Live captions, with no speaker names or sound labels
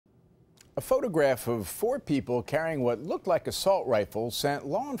A photograph of four people carrying what looked like assault rifles sent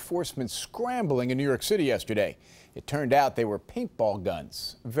law enforcement scrambling in New York City yesterday. It turned out they were paintball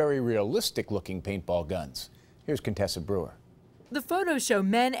guns, very realistic looking paintball guns. Here's Contessa Brewer. The photos show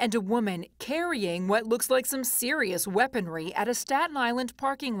men and a woman carrying what looks like some serious weaponry at a Staten Island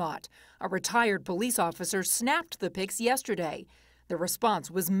parking lot. A retired police officer snapped the pics yesterday. The response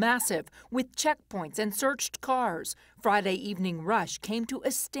was massive, with checkpoints and searched cars. Friday evening rush came to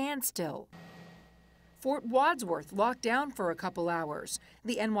a standstill. Fort Wadsworth locked down for a couple hours.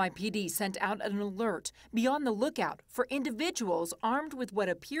 The NYPD sent out an alert, be on the lookout for individuals armed with what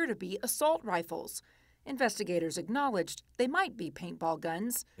appear to be assault rifles. Investigators acknowledged they might be paintball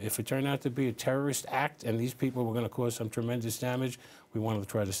guns. If it turned out to be a terrorist act and these people were going to cause some tremendous damage, we wanted to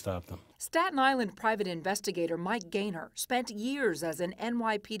try to stop them. Staten Island private investigator Mike Gaynor spent years as an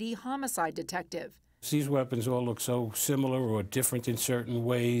NYPD homicide detective. These weapons all look so similar or different in certain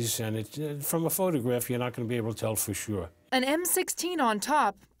ways, and from a photograph, you're not going to be able to tell for sure. An M16 on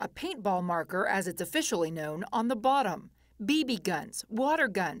top, a paintball marker, as it's officially known, on the bottom. BB guns, water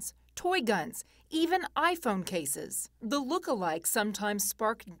guns, toy guns, even iPhone cases. The look-alike sometimes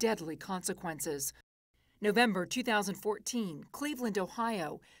spark deadly consequences. November 2014, Cleveland,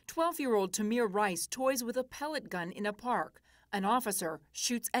 Ohio. 12-year-old Tamir Rice toys with a pellet gun in a park. An officer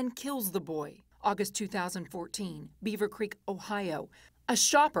shoots and kills the boy. August 2014, Beaver Creek, Ohio. A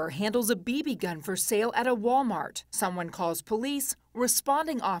shopper handles a BB gun for sale at a Walmart. Someone calls police.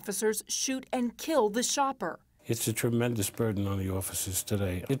 Responding officers shoot and kill the shopper. It's a tremendous burden on the officers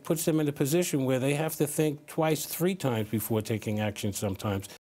today. It puts them in a position where they have to think twice, three times before taking action sometimes.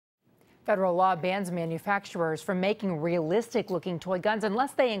 Federal law bans manufacturers from making realistic-looking toy guns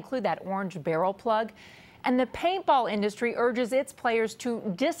unless they include that orange barrel plug. And the paintball industry urges its players to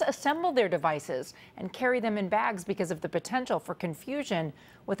disassemble their devices and carry them in bags because of the potential for confusion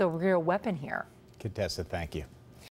with a real weapon here. Contessa, thank you.